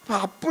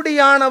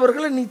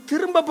 அப்படியானவர்களை நீ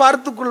திரும்ப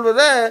பார்த்து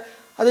கொள்வதை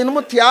அது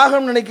என்னமோ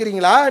தியாகம்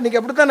நினைக்கிறீங்களா? இன்னைக்கு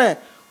அப்படித்தானே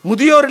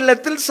முதியோர்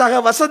இல்லத்தில் சக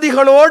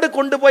வசதிகளோடு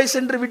கொண்டு போய்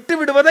சென்று விட்டு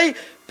விடுவதை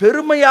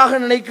பெருமையாக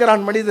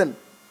நினைக்கிறான் மனிதன்.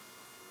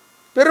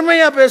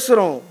 பெருமையா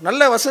பேசுகிறோம்,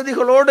 நல்ல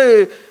வசதிகளோடு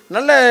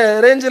நல்ல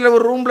ரேஞ்சில்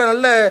ஒரு ரூமில்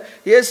நல்ல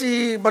ஏசி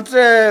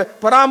மற்ற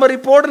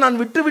பராமரிப்போடு நான்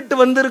விட்டு விட்டு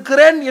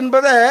வந்திருக்கிறேன்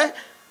என்பதை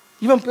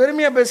இவன்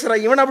பெருமையாக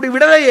பேசுகிறான். இவன் அப்படி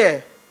விடலையே,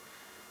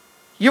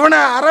 இவனை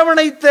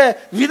அரவணைத்த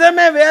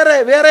விதமே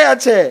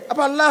வேறையாச்சே.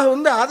 அப்போ அல்லாஹ்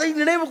அதை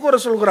நினைவு கூற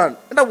சொல்கிறான்.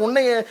 ஏண்டா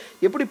உன்னை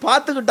எப்படி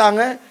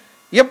பார்த்துக்கிட்டாங்க,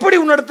 எப்படி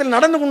உன்னிடத்தில்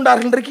நடந்து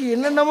கொண்டார்கள், இன்றைக்கு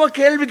என்னென்னமோ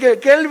கேள்வி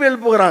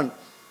எழுப்புகிறான்.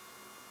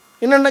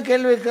 என்னென்ன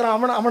கேள்வி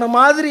வைக்கிறான்? அவனை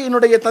மாதிரி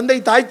என்னுடைய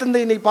தாய்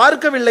தந்தை என்னை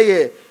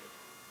பார்க்கவில்லையே,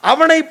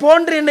 அவனை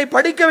போன்று என்னை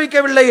படிக்க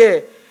வைக்கவில்லையே,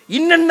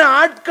 இன்னென்ன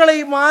ஆட்களை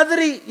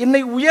மாதிரி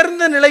என்னை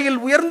உயர்ந்த நிலையில்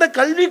உயர்ந்த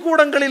கல்வி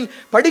கூடங்களில்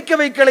படிக்க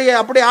வைக்கலையே,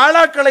 அப்படி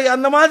ஆளாக்களை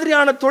அந்த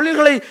மாதிரியான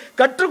தொழில்களை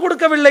கற்றுக்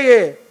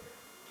கொடுக்கவில்லையே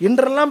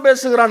என்றெல்லாம்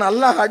பேசுகிறான்.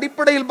 அல்லாஹ்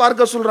அடிப்படையில்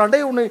பார்க்க சொல்றான்,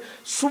 உன்னை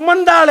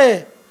சுமந்தாலே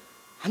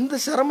அந்த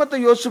சிரமத்தை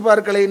யோசிச்சு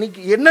பார்க்கலே, நீ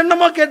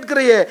என்னென்னமோ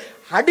கேட்கிறையே,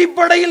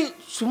 அடிப்படையில்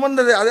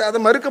சுமந்தது அதை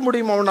மறுக்க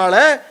முடியுமா அவனால?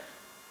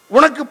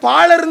 உனக்கு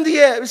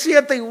பாலருந்திய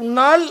விஷயத்தை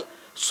உன்னால்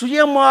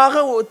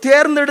சுயமாக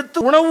தேர்ந்தெடுத்து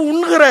உணவு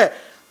உண்கிற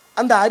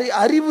அந்த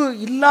அறிவு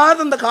இல்லாத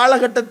அந்த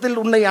காலகட்டத்தில்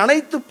உன்னை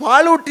அணைத்து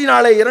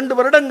பாலூட்டினாலே 2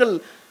 வருடங்கள்,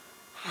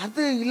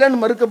 அது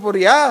இல்லைன்னு மறுக்க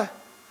போறியா?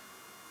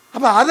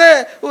 அப்ப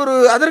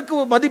அதற்கு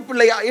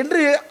மதிப்பில்லையா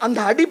என்று அந்த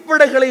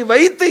அடிப்படைகளை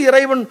வைத்து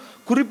இறைவன்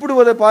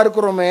குறிப்பிடுவதை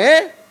பார்க்கிறோமே.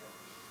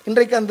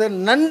 இன்றைக்கு அந்த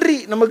நன்றி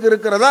நமக்கு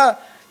இருக்கிறதா?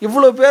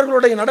 இவ்வளவு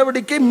பேர்களுடைய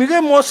நடவடிக்கை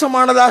மிக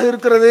மோசமானதாக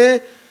இருக்கிறது.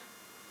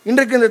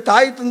 இன்றைக்கு இந்த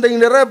தாய்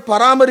தந்தையினரை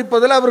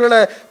பராமரிப்பதில், அவர்களை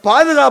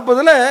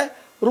பாதுகாப்பதில்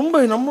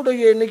ரொம்ப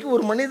நம்முடைய இன்னைக்கு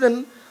ஒரு மனிதன்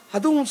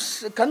அதுவும்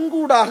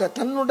கண்கூடாக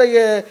தன்னுடைய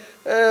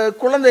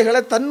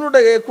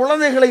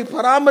குழந்தைகளை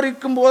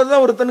பராமரிக்கும் போது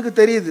தான் ஒருத்தனுக்கு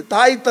தெரியுது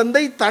தாய்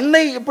தந்தை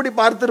தன்னை எப்படி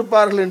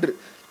பார்த்திருப்பார்கள் என்று.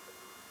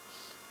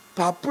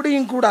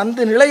 அப்படியும் கூட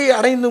அந்த நிலையை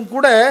அடைந்தும்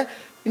கூட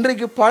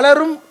இன்றைக்கு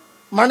பலரும்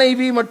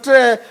மனைவி, மற்ற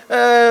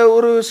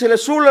ஒரு சில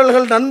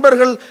சூழல்கள்,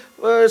 நண்பர்கள்,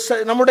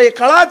 நம்முடைய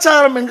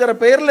கலாச்சாரம் என்கிற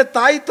பெயரில்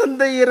தாய்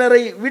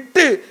தந்தையினரை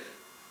விட்டு,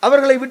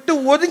 அவர்களை விட்டு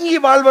ஒதுங்கி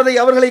வாழ்வதை,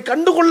 அவர்களை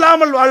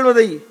கண்டுகொள்ளாமல்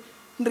வாழ்வதை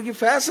இன்றைக்கு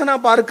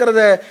ஃபேஷனாக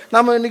பார்க்கிறத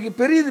நாம் இன்னைக்கு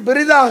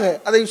பெரிதாக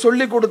அதை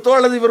சொல்லி கொடுத்தோ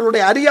அல்லது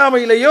இவர்களுடைய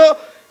அறியாமையிலேயோ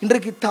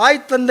இன்றைக்கு தாய்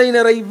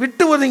தந்தையினரை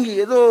விட்டு ஒதுங்கி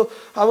ஏதோ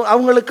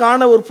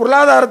அவங்களுக்கான ஒரு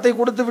பொருளாதாரத்தை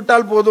கொடுத்து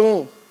விட்டால் போதும்.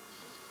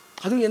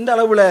 அதுவும் எந்த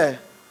அளவில்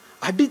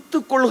அடித்து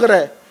கொள்கிற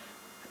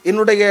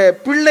என்னுடைய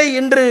பிள்ளை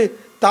என்று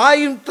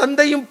தாயும்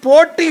தந்தையும்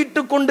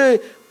போட்டியிட்டு கொண்டு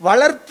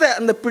வளர்த்த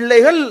அந்த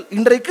பிள்ளைகள்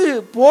இன்றைக்கு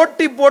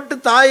போட்டி போட்டு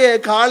தாயே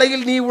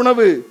காலையில் நீ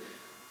உணவு,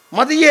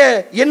 மதிய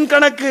என்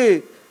கணக்கு,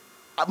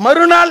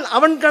 மறுநாள்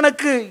அவன்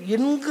கணக்கு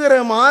என்கிற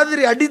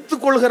மாதிரி அடித்து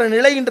கொள்கிற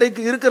நிலை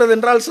இன்றைக்கு இருக்கிறது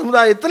என்றால்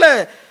சமுதாயத்தில்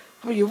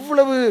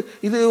எவ்வளவு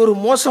இது ஒரு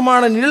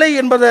மோசமான நிலை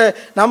என்பதை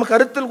நாம்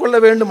கருத்தில் கொள்ள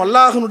வேண்டும்.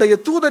 அல்லாஹ்வுடைய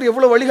தூதர்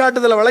எவ்வளவு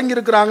வழிகாட்டுதலை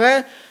வழங்கியிருக்கிறாங்க.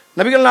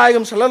 நபிகள்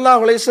நாயகம்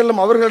ஸல்லல்லாஹு அலைஹி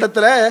வஸல்லம்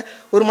அவர்களிடத்தில்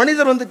ஒரு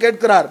மனிதர் வந்து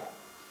கேட்கிறார்,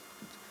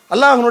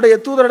 அல்லாஹ்வுடைய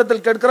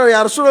தூதரிடத்தில் கேட்கிறார்,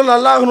 யா ரசூலல்லாஹ்,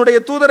 அல்லாஹ்வுடைய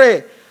தூதரே,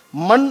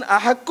 மன்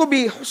அஹக்கு பி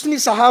ஹுஸ்னி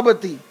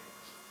சஹாபத்தி,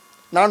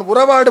 நான்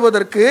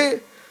உறவாடுவதற்கு,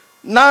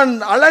 நான்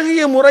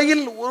அழகிய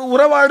முறையில்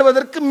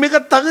உறவாடுவதற்கு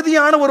மிக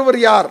தகுதியான ஒருவர்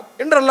யார்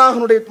என்று,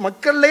 அல்லாஹ்வுடைய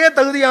மக்களிலேயே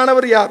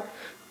தகுதியானவர் யார்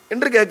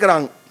என்று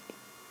கேட்குறாங்க.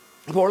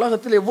 இப்போ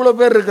உலகத்தில் எவ்வளோ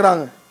பேர்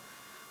இருக்கிறாங்க.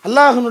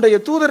 அல்லாஹ்வுடைய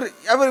தூதர்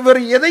இவர்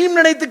எதையும்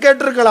நினைத்து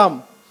கேட்டிருக்கலாம்.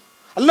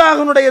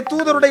 அல்லாஹ்வுடைய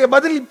தூதருடைய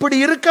பதில் இப்படி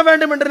இருக்க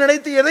வேண்டும் என்று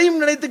நினைத்து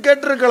எதையும் நினைத்து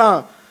கேட்டிருக்கலாம்.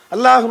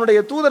 அல்லாஹ்வுடைய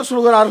தூதர்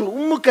சொல்கிறார்கள்,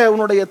 உம்முக்க,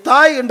 உன்னுடைய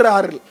தாய்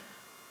என்றார்கள்.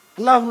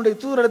 அல்லாஹ்வுடைய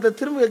தூதரிடத்தை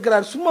திரும்பி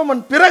கேட்கிறார்,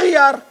 சும்மமன், பிறகு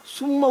யார்?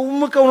 சும்மா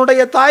உம்முக்க,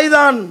 உன்னுடைய தாய்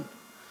தான்.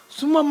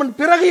 சும்மமன்,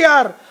 பிறகு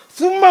யார்?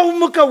 சும்மா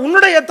உம்முக்க,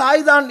 உன்னுடைய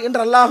தாய் தான்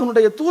என்று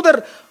அல்லாஹ்வுடைய தூதர்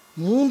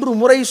 3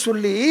 முறை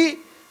சொல்லி,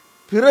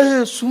 பிறகு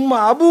சும்மா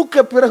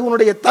அபூக்க, பிறகு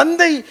உன்னுடைய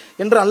தந்தை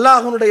என்று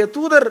அல்லாஹ்வுடைய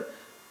தூதர்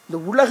இந்த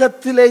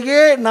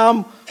உலகத்திலேயே நாம்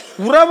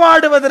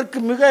உறவாடுவதற்கு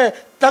மிக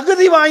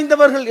தகுதி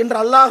வாய்ந்தவர்கள் என்று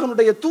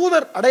அல்லாஹ்வுடைய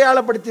தூதர்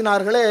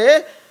அடையாளப்படுத்தினார்களே.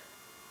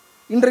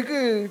 இன்றைக்கு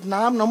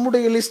நாம்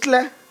நம்முடைய லிஸ்டில்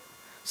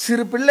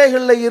சிறு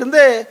பிள்ளைகளில்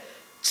இருந்து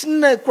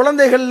சின்ன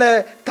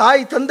குழந்தைகளில்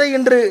தாய் தந்தை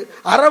என்று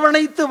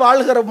அரவணைத்து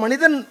வாழ்கிற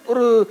மனிதன்,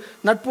 ஒரு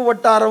நட்பு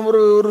வட்டாரம்,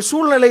 ஒரு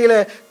சூழ்நிலையில்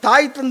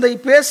தாய் தந்தை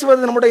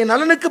பேசுவது, நம்முடைய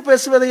நலனுக்கு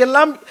பேசுவதை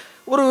எல்லாம்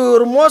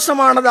ஒரு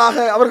மோசமானதாக,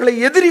 அவர்களை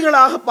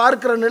எதிரிகளாக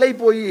பார்க்கிற நிலை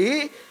போய்,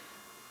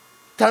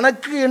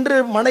 தனக்கு என்று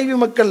மனைவி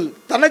மக்கள்,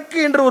 தனக்கு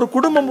என்று ஒரு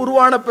குடும்பம்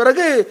உருவான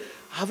பிறகு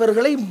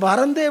அவர்களை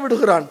மறந்தே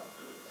விடுகிறான்.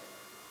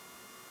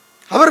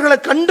 அவர்களை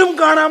கண்டும்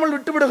காணாமல்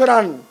விட்டு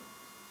விடுகிறான்.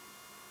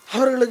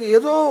 அவர்களுக்கு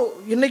ஏதோ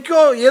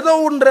இன்னைக்கோ ஏதோ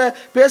ஒன்ற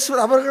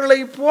பேசுவது, அவர்களை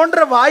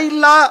போன்ற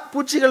வாயில்லா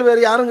பூச்சிகள்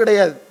வேறு யாரும்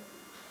கிடையாது.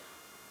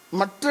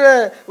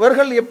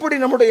 மற்றவர்கள் எப்படி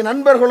நம்முடைய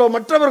நண்பர்களோ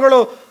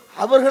மற்றவர்களோ,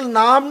 அவர்கள்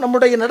நாம்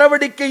நம்முடைய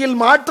நடவடிக்கையில்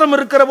மாற்றம்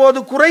இருக்கிற போது,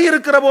 குறை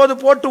இருக்கிற போது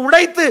போட்டு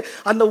உடைத்து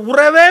அந்த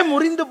உறவே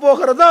முறிந்து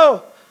போகிறதோ,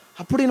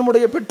 அப்படி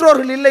நம்முடைய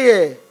பெற்றோர்கள் இல்லையே.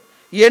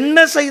 என்ன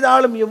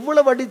செய்தாலும்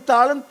எவ்வளவு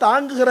அடித்தாலும்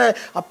தாங்குகிற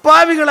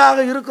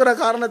அப்பாவிகளாக இருக்கிற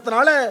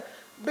காரணத்தினால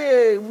அப்படியே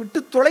விட்டு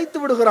தொலைத்து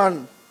விடுகிறான்.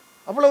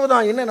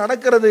 அவ்வளவுதான். என்ன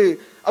நடக்கிறது?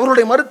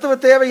 அவருடைய மருத்துவ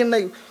தேவை என்ன?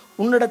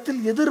 உன்னிடத்தில்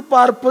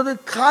எதிர்பார்ப்பது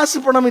காசு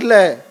பணம்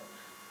இல்லை,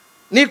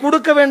 நீ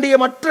கொடுக்க வேண்டிய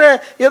மற்ற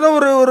ஏதோ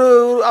ஒரு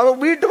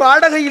வீட்டு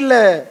வாடகை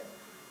இல்லை,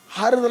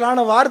 ஆறுதலான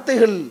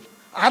வார்த்தைகள்,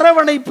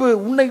 அரவணைப்பு,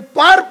 உன்னை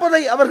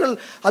பார்ப்பதை அவர்கள்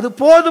அது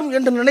போதும்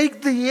என்று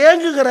நினைத்து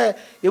ஏங்குகிற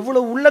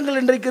எவ்வளவு உள்ளங்கள்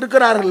இன்றைக்கு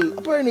இருக்கிறார்கள்.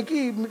 அப்போ இன்னைக்கு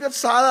மிக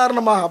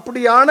சாதாரணமாக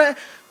அப்படியான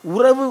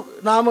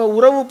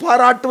உறவு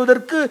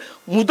பாராட்டுவதற்கு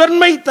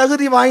முதன்மை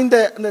தகுதி வாய்ந்த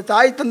அந்த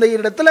தாய்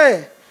தந்தையிடத்தில்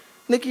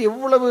இன்னைக்கு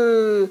எவ்வளவு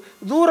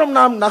தூரம்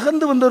நாம்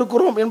நகர்ந்து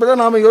வந்திருக்கிறோம் என்பதை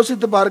நாம்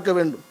யோசித்து பார்க்க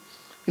வேண்டும்.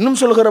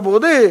 இன்னும் சொல்கிற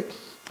போது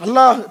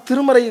அல்லாஹ்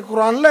திருமறை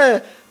குர்ஆனில்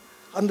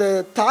அந்த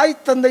தாய்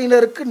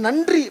தந்தையினருக்கு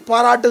நன்றி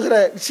பாராட்டுகிற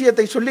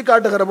விஷயத்தை சொல்லி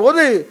காட்டுகிற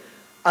போது,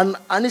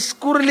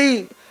 அனிஸ்குர்லி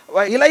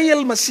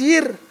இலையல்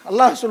மசீர்,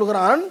 அல்லாஹ்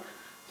சொல்கிறான்.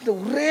 இந்த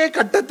ஒரே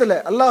கட்டத்தில்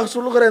அல்லாஹ்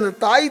சொல்லுகிற இந்த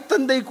தாய்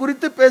தந்தை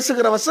குறித்து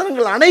பேசுகிற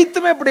வசனங்கள்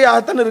அனைத்துமே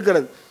இப்படியாகத்தான்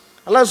இருக்கிறது.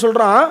 அல்லாஹ்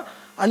சொல்கிறான்,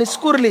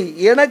 அனிஸ்குர்லி,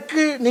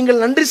 எனக்கு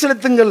நீங்கள் நன்றி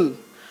செலுத்துங்கள்,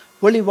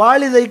 ஒளி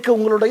வாலிதைக்கு,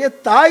 உங்களுடைய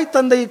தாய்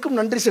தந்தைக்கும்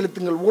நன்றி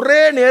செலுத்துங்கள்.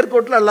 ஒரே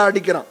நேர்கோட்டில் அல்லாஹ்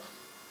அடிக்கிறான்.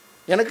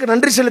 எனக்கு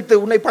நன்றி செலுத்து,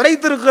 உன்னை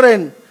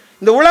படைத்திருக்கிறேன்,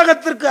 இந்த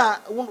உலகத்திற்கு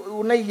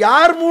உன்னை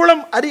யார்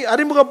மூலம்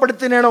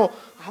அறிமுகப்படுத்தினேனோ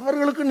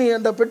அவர்களுக்கு நீ,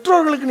 அந்த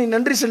பெற்றோர்களுக்கு நீ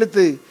நன்றி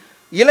செலுத்து.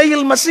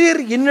 இலையில் மசீர்,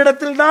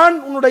 என்னிடத்தில் தான்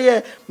உன்னுடைய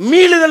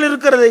மீளுதல்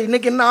இருக்கிறது.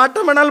 இன்னைக்கு என்ன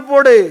ஆட்டம் வேணாலும்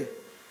போடு,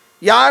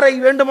 யாரை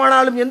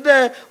வேண்டுமானாலும், எந்த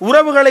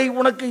உறவுகளை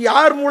உனக்கு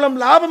யார் மூலம்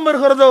லாபம்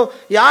வருகிறதோ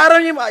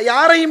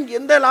யாரையும்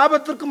எந்த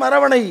லாபத்திற்கும்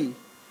அரவணை,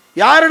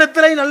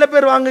 யாரிடத்திலே நல்ல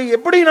பேர் வாங்க,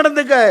 எப்படி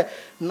நடந்துக்க,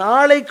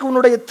 நாளைக்கு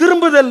உன்னுடைய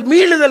திரும்புதல்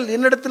மீளுதல்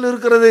என்னிடத்தில்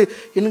இருக்கிறது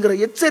என்கிற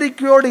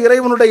எச்சரிக்கையோடு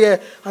இறைவனுடைய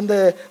அந்த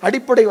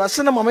அடிப்படை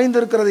வசனம்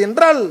அமைந்திருக்கிறது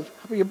என்றால்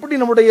அப்போ எப்படி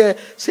நம்முடைய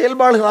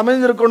செயல்பாடுகள்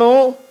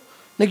அமைந்திருக்கணும்?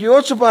 இன்னைக்கு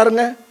யோசிச்சு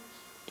பாருங்க.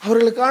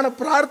 அவர்களுக்கான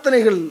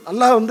பிரார்த்தனைகள்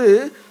அல்லாஹ்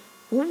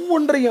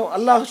ஒவ்வொன்றையும்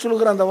அல்லாஹ்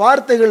சொல்கிற அந்த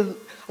வார்த்தைகள்,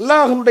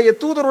 அல்லாஹ்வுடைய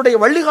தூதருடைய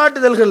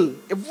வழிகாட்டுதல்கள்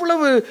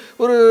எவ்வளவு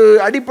ஒரு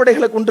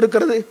அடிப்படைகளை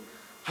கொண்டிருக்கிறது.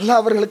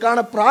 அல்லாஹ் அவர்களுக்கான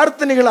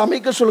பிரார்த்தனைகளை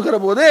அமைக்க சொல்கிற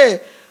போதே,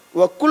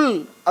 வக்குல்,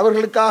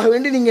 அவர்களுக்காக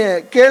வேண்டி நீங்க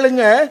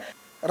கேளுங்க,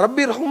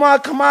 ரப்பி ரஹ்மா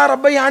கமா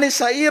ரப்பயானி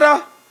சஈரா,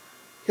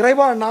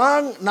 இறைவா,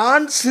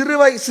 நான்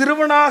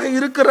சிறுவனாக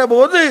இருக்கிற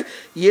போது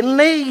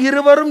என்னை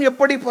இருவரும்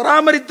எப்படி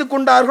பராமரித்து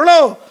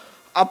கொண்டார்களோ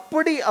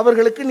அப்படி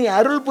அவர்களுக்கு நீ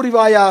அருள்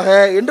புரிவாயாக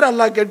என்று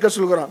அல்லாஹ் கேட்க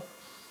சொல்கிறான்.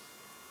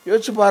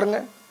 யோசிச்சு பாருங்க,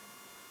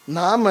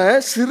 நாம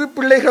சிறு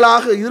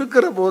பிள்ளைகளாக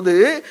இருக்கிற போது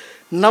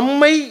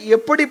நம்மை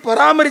எப்படி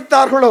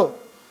பராமரித்தார்களோ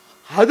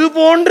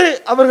அதுபோன்று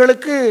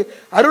அவர்களுக்கு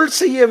அருள்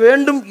செய்ய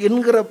வேண்டும்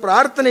என்கிற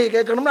பிரார்த்தனையை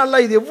கேட்கணும்னா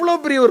அல்லாஹ் இது எவ்வளோ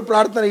பெரிய ஒரு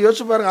பிரார்த்தனை.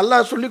 யோசிச்சு பாருங்க,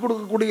 அல்லாஹ் சொல்லி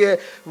கொடுக்கக்கூடிய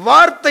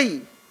வார்த்தை.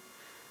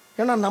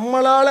 ஏன்னா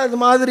நம்மளால் அது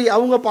மாதிரி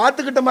அவங்க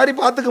பார்த்துக்கிட்ட மாதிரி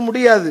பார்த்துக்க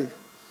முடியாது,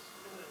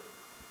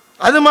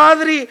 அது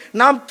மாதிரி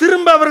நாம்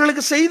திரும்ப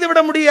அவர்களுக்கு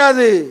செய்துவிட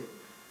முடியாது,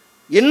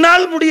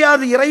 என்னால்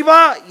முடியாது.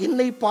 இறைவா,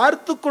 என்னை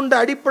பார்த்து கொண்ட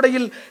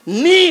அடிப்படையில்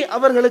நீ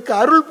அவர்களுக்கு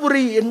அருள்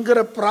புரி என்கிற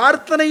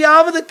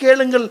பிரார்த்தனையாவது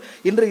கேளுங்கள்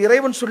என்று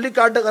இறைவன் சொல்லி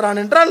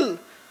காட்டுகிறான் என்றால்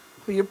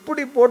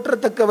எப்படி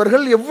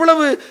போற்றத்தக்கவர்கள்,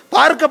 எவ்வளவு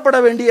பார்க்கப்பட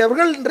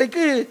வேண்டியவர்கள்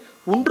இன்றைக்கு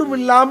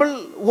ஒன்றுமில்லாமல்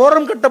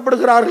ஓரம்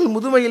கட்டப்படுகிறார்கள்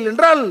முதுமையில்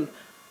என்றால்,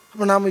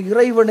 அப்போ நாம்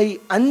இறைவனை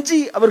அஞ்சி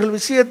அவர்கள்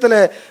விஷயத்தில்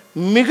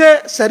மிக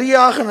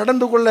சரியாக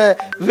நடந்து கொள்ள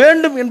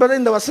வேண்டும் என்பதை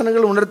இந்த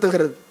வசனங்கள்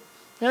உணர்த்துகிறது.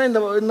 ஏன்னா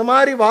இந்த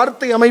மாதிரி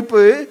வார்த்தை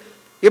அமைப்பு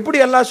எப்படி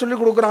அல்லாஹ்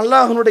சொல்லிக் கொடுக்குறான்,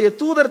 அல்லாஹ்வுடைய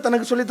தூதர்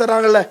தனக்கு சொல்லி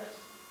தராங்கல்ல,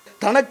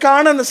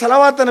 தனக்கான அந்த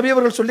ஸலவாத் நபி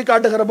அவர்கள் சொல்லி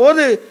காட்டுகிற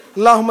போது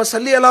அல்லாஹும்ம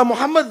ஸல்லி அலா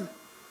முஹம்மது,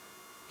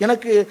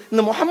 எனக்கு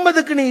இந்த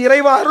முஹம்மதுக்கு நீ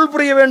இறைவா அருள்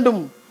புரிய வேண்டும்,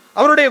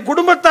 அவருடைய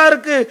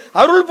குடும்பத்தாருக்கு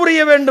அருள் புரிய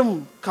வேண்டும்,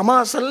 கமா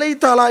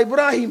ஸல்லைத அலா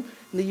இப்ராஹிம்,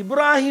 இந்த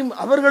இப்ராஹிம்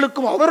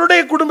அவர்களுக்கும்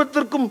அவருடைய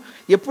குடும்பத்திற்கும்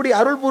எப்படி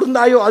அருள்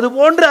புரிந்தாயோ அது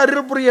போன்று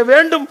அருள் புரிய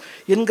வேண்டும்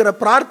என்கிற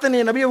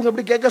பிரார்த்தனையை நபி அவங்க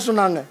எப்படி கேட்க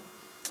சொன்னாங்க.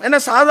 ஏன்னா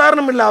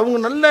சாதாரணம் இல்லை, அவங்க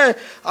நல்ல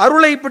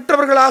அருளை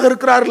பெற்றவர்களாக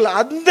இருக்கிறார்கள்.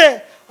 அந்த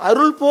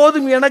அருள்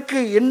போதும் எனக்கு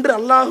என்று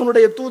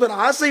அல்லாஹ்வுடைய தூதர்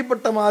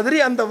ஆசைப்பட்ட மாதிரி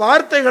அந்த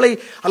வார்த்தைகளை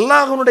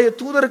அல்லாஹ்வுடைய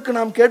தூதருக்கு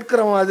நாம்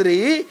கேட்கிற மாதிரி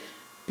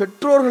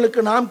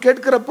பெற்றோர்களுக்கு நாம்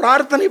கேட்கிற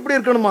பிரார்த்தனை எப்படி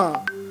இருக்கணுமா,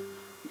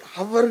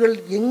 அவர்கள்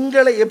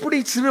எங்களை எப்படி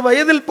சிறு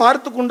வயதில்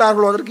பார்த்து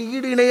கொண்டார்களோ அதற்கு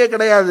ஈடு இணையே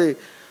கிடையாது,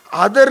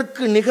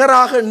 அதற்கு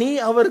நிகராக நீ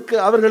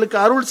அவர்களுக்கு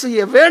அருள்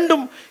செய்ய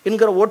வேண்டும்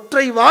என்கிற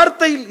ஒற்றை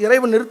வார்த்தையில்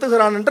இறைவன்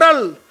நிறுத்துகிறான்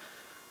என்றால்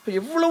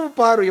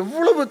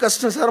எவ்வளவு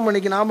கஷ்டம் சார்.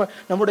 இன்னைக்கு நாம்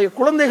நம்முடைய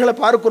குழந்தைகளை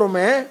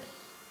பார்க்கிறோமே,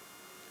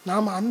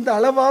 நாம் அந்த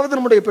அளவாவது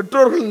நம்முடைய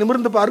பெற்றோர்கள்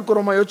நிமிர்ந்து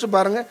பார்க்கிறோமா? யோசிச்சு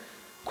பாருங்க.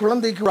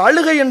 குழந்தைக்கு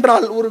அழுகை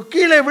என்றால், ஒரு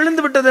கீழே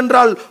விழுந்து விட்டது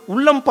என்றால்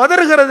உள்ளம்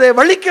பதறுகிறதே,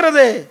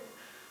 வலிக்கிறதே.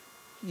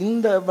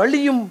 இந்த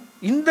வலியும்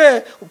இந்த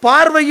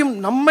பார்வையும்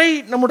நம்மை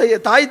நம்முடைய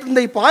தாய்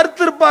தந்தை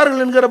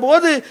பார்த்திருப்பார்கள் என்கிற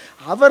போது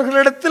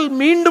அவர்களிடத்தில்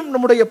மீண்டும்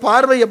நம்முடைய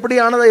பார்வை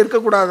எப்படியானதா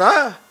இருக்கக்கூடாதா?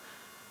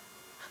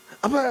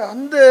 அப்ப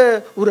அந்த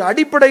ஒரு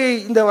அடிப்படையை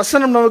இந்த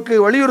வசனம் நமக்கு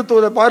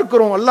வலியுறுத்துவதை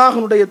பார்க்கிறோம்.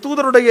 அல்லாஹ்வுடைய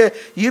தூதருடைய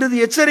இறுதி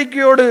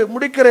எச்சரிக்கையோடு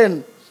முடிக்கிறேன்.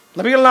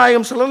 நபிகள்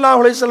நாயகம் ஸல்லல்லாஹு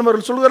அலைஹி வஸல்லம்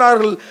அவர்கள்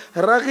சொல்கிறார்கள்,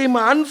 ரஹிம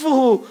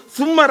அன்ஃபுஹு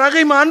சும்ம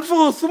ரஹிம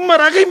அன்ஃபுஹு சும்ம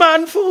ரஹிம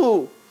அன்ஃபுஹு,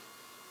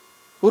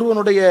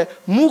 ஒருவனுடைய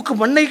மூக்கு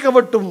மண்ணை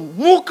கவட்டும்,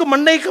 மூக்கு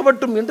மண்ணை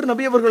கவட்டும் என்று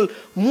நபி அவர்கள்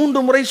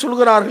 3 முறை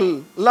சொல்கிறார்கள்.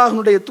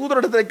 அல்லாஹ்வுடைய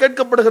தூதரிடத்தில்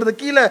கேட்கப்படுகிறது,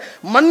 கீழே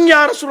மன் யா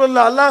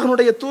ரசூலல்லாஹ்,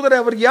 அல்லாஹ்வுடைய தூதரை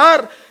அவர்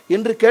யார்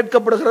என்று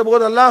கேட்கப்படுகிற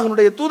போது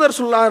அல்லாஹ்வுடைய தூதர்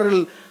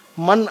சொல்கிறார்கள்,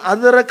 மன்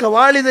அதரக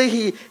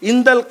வாலிதைஹி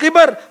இந்தல்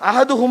கிபர்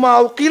அஹதுஹுமா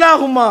அவ்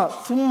கிலாஹுமா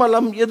சும்ம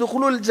லம்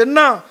யதுகுலுல்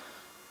ஜன்னா,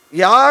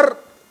 யார்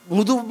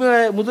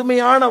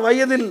முதுமையான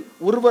வயதில்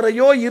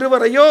ஒருவரையோ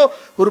இருவரையோ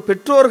ஒரு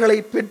பெற்றோர்களை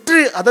பெற்று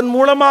அதன்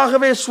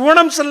மூலமாகவே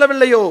சுவனம்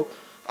செல்லவில்லையோ,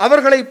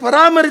 அவர்களை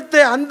பராமரித்த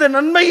அந்த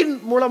நன்மையின்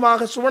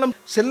மூலமாக சுவனம்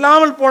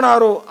செல்லாமல்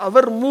போனாரோ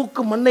அவர்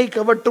மூக்கு மண்ணை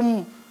கவட்டும்,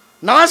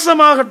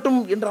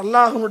 நாசமாகட்டும் என்று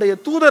அல்லாஹ்வுடைய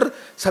தூதர்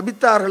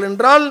சபித்தார்கள்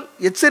என்றால்,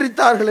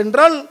 எச்சரித்தார்கள்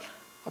என்றால்,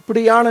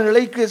 அப்படியான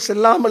நிலைக்கு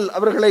செல்லாமல்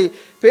அவர்களை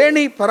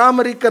பேணி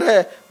பராமரிக்கிற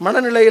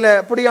மனநிலையில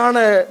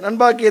அப்படியான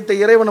நன்பாக்கியத்தை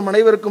இறைவன்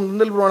அனைவருக்கும்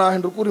தந்தல் புரிவானாக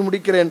என்று கூறி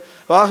முடிக்கிறேன்.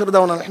 வாஹிர்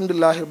தஅவானா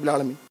அல்ஹம்துலில்லாஹி ரப்பில்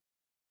ஆலமீன்.